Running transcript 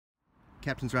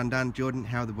Captain's run done. Geordan,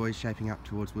 how are the boys shaping up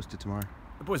towards Worcester tomorrow?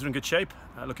 The boys are in good shape,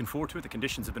 looking forward to it. The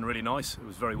conditions have been really nice. It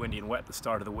was very windy and wet at the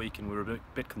start of the week and we were a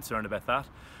bit concerned about that.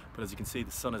 But as you can see,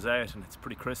 the sun is out and it's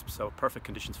pretty crisp, so perfect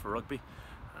conditions for rugby.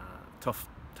 Tough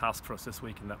task for us this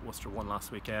week in that Worcester won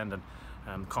last weekend,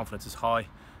 and confidence is high.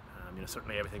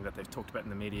 Certainly everything that they've talked about in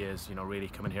the media is really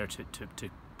coming here to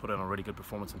put in a really good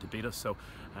performance and to beat us. So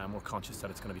we're conscious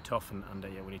that it's going to be tough, and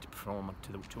we need to perform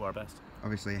to our best.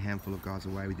 Obviously a handful of guys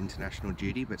away with international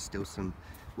duty, but still some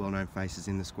well-known faces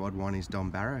in the squad. One is Dom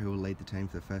Barrow, who will lead the team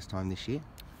for the first time this year.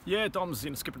 Yeah, Dom's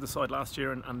skippered the side last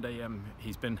year, and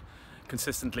he's been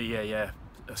consistently a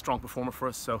strong performer for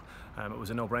us. So it was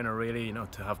a no-brainer really,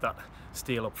 to have that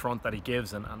steel up front that he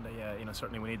gives, and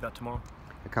certainly we need that tomorrow.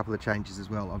 A couple of changes as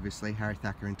well, obviously. Harry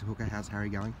Thacker into hooker. How's Harry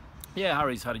going? Yeah,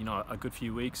 Harry's had a good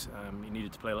few weeks. He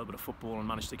needed to play a little bit of football and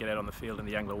managed to get out on the field in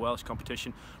the Anglo-Welsh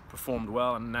competition. Performed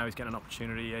well, and now he's getting an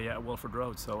opportunity at Welford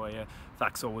Road. So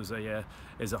Thac's always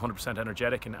is 100%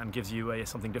 energetic and gives you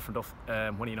something different off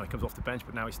when he comes off the bench.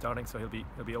 But now he's starting, so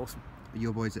he'll be awesome.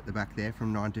 Your boys at the back there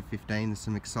from 9 to 15. There's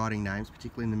some exciting names,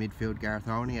 particularly in the midfield. Gareth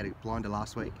Owen, he had a blinder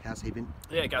last week. How's he been?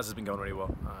 Yeah, Gaz has been going really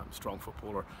well. Strong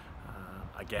footballer.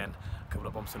 Again, a couple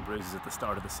of bumps and bruises at the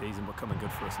start of the season, but coming good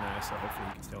for us now, so hopefully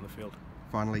he can stay on the field.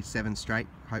 Finally, 7 straight,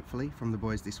 hopefully, from the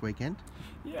boys this weekend.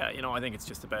 Yeah, I think it's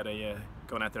just about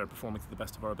going out there and performing to the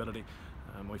best of our ability.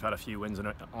 We've had a few wins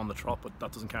on the trot, but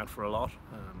that doesn't count for a lot.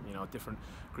 A different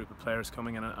group of players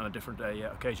coming in on a different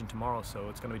occasion tomorrow, so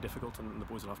it's going to be difficult, and the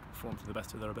boys will have to perform to the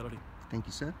best of their ability. Thank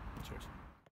you, sir. Cheers.